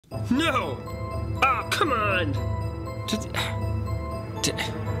No! Oh, come on!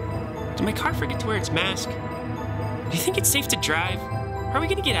 Did my car forget to wear its mask? Do you think it's safe to drive? How are we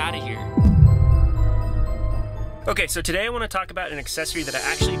gonna get out of here? Okay, so today I want to talk about an accessory that I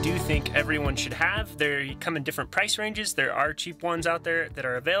actually do think everyone should have. They come in different price ranges. There are cheap ones out there that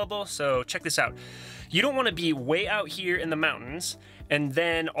are available, so check this out. You don't want to be way out here in the mountains and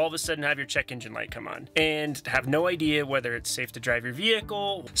then all of a sudden have your check engine light come on and have no idea whether it's safe to drive your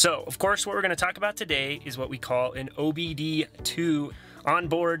vehicle. So, of course, what we're going to talk about today is what we call an OBD2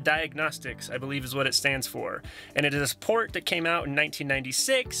 Onboard Diagnostics, I believe is what it stands for. And it is a port that came out in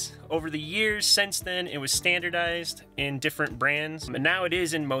 1996. Over the years since then, it was standardized in different brands. And now it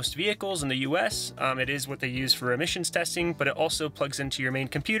is in most vehicles in the US. It is what they use for emissions testing, but it also plugs into your main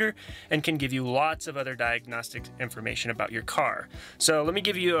computer and can give you lots of other diagnostic information about your car. So let me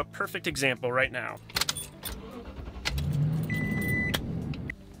give you a perfect example right now.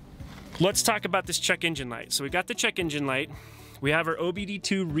 Let's talk about this check engine light. So we got the check engine light. We have our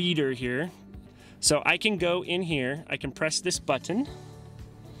OBD2 Reader here. So I can go in here, I can press this button,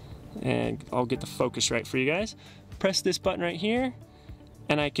 and I'll get the focus right for you guys. Press this button right here,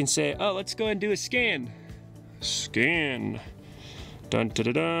 and I can say, oh, let's go ahead and do a scan. Scan. Dun, dun,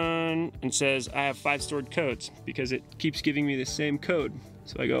 dun, dun. And it says I have 5 stored codes because it keeps giving me the same code.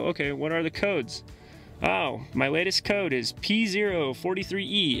 So I go, okay, what are the codes? Oh, my latest code is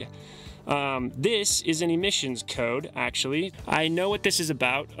P043E. This is an emissions code, actually. I know what this is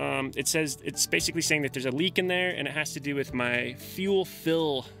about. It says, it's basically saying that there's a leak in there and it has to do with my fuel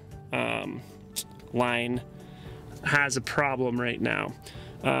fill line has a problem right now.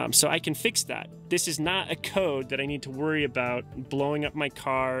 So I can fix that. This is not a code that I need to worry about blowing up my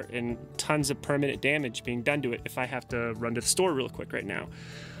car and tons of permanent damage being done to it if I have to run to the store real quick right now.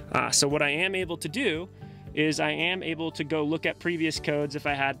 So what I am able to do is I am able to go look at previous codes if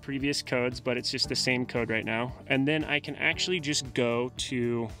I had previous codes, but it's just the same code right now. And then I can actually just go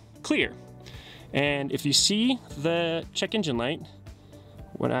to clear. And if you see the check engine light,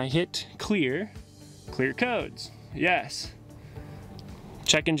 when I hit clear, clear codes, yes.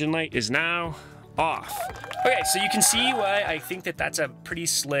 Check engine light is now off. Okay, so you can see why I think that that's a pretty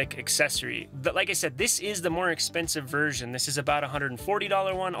slick accessory. But like I said, this is the more expensive version. This is about a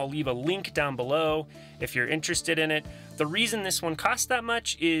 $140 one. I'll leave a link down below if you're interested in it. The reason this one costs that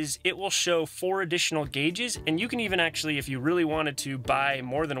much is it will show 4 additional gauges, and you can even actually, if you really wanted to, buy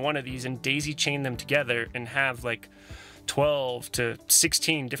more than one of these and daisy chain them together and have like 12 to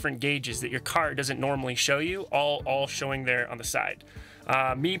 16 different gauges that your car doesn't normally show you, all showing there on the side.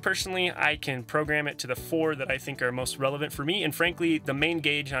 Me personally, I can program it to the 4 that I think are most relevant for me, and frankly, the main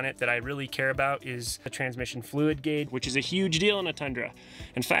gauge on it that I really care about is the transmission fluid gauge, which is a huge deal in a Tundra.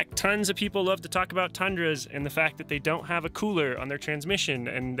 In fact, tons of people love to talk about Tundras and the fact that they don't have a cooler on their transmission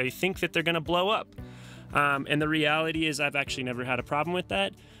and they think that they're gonna blow up. And the reality is I've actually never had a problem with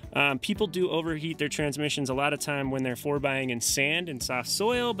that. People do overheat their transmissions a lot of time when they're 4-buying in sand and soft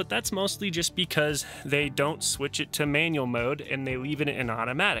soil, but that's mostly just because they don't switch it to manual mode and they leave it in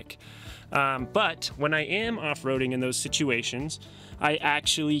automatic. But when I am off-roading in those situations, I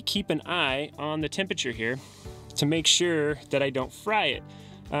actually keep an eye on the temperature here to make sure that I don't fry it.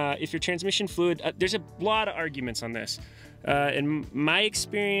 If your transmission fluid, there's a lot of arguments on this. In my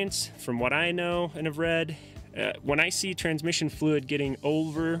experience, from what I know and have read, when I see transmission fluid getting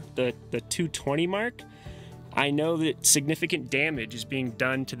over the 220 mark, I know that significant damage is being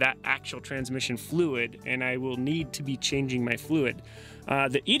done to that actual transmission fluid, and I will need to be changing my fluid.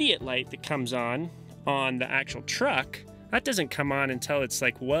 The idiot light that comes on the actual truck, that doesn't come on until it's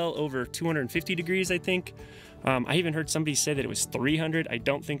like well over 250 degrees, I think. I even heard somebody say that it was 300. I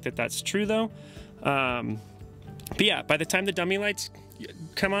don't think that that's true though. But yeah, by the time the dummy lights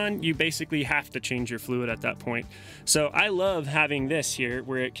come on, you basically have to change your fluid at that point. So I love having this here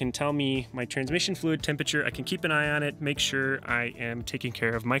where it can tell me my transmission fluid temperature. I can keep an eye on it, make sure I am taking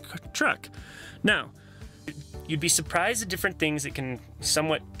care of my truck. Now, you'd be surprised at different things that can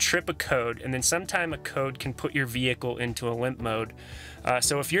somewhat trip a code, and then sometime a code can put your vehicle into a limp mode.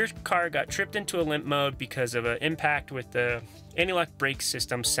 So if your car got tripped into a limp mode because of an impact with the anti-lock brake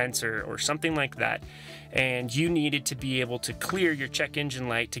system sensor or something like that, and you needed to be able to clear your check engine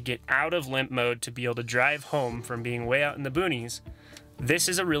light to get out of limp mode to be able to drive home from being way out in the boonies, this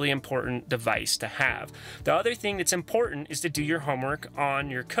is a really important device to have. The other thing that's important is to do your homework on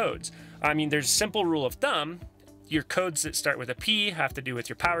your codes. I mean, there's a simple rule of thumb. your codes that start with a P have to do with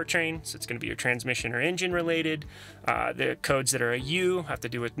your powertrain, so it's going to be your transmission or engine related. The codes that are a U have to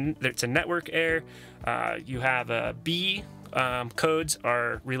do with it's a network error. You have a B. Codes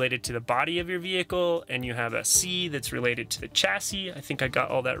are related to the body of your vehicle, and you have a C that's related to the chassis. I think I got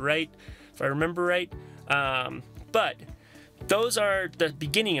all that right, if I remember right. But those are the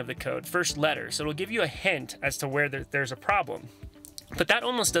beginning of the code, first letter, so it'll give you a hint as to where there's a problem. But that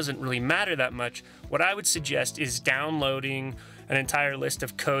almost doesn't really matter that much. What I would suggest is downloading an entire list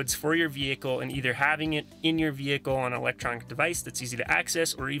of codes for your vehicle and either having it in your vehicle on an electronic device that's easy to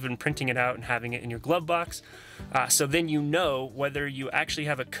access, or even printing it out and having it in your glove box. So then you know whether you actually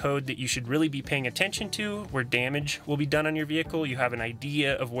have a code that you should really be paying attention to, where damage will be done on your vehicle. You have an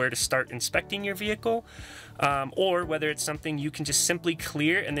idea of where to start inspecting your vehicle, or whether it's something you can just simply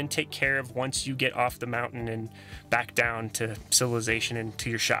clear and then take care of once you get off the mountain and back down to civilization and to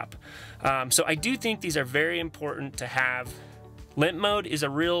your shop. So I do think these are very important to have. Limp mode is a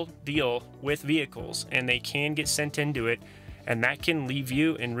real deal with vehicles, and they can get sent into it, and that can leave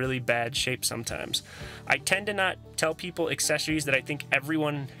you in really bad shape sometimes. I tend to not tell people accessories that I think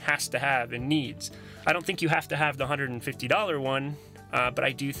everyone has to have and needs. I don't think you have to have the $150 one, but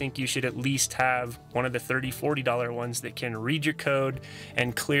I do think you should at least have one of the $30, $40 ones that can read your code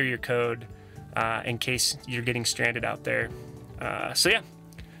and clear your code in case you're getting stranded out there. So yeah.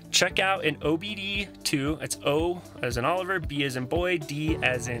 Check out an OBD2, it's O as in Oliver, B as in boy, D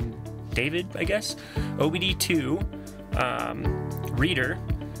as in David, I guess, OBD2 reader.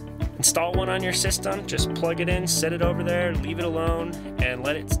 Install one on your system, just plug it in, set it over there, leave it alone, and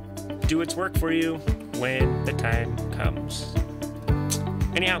let it do its work for you when the time comes.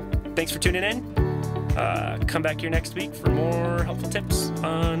 Anyhow, thanks for tuning in. Come back here next week for more helpful tips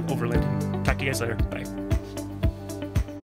on overlanding. Talk to you guys later. Bye.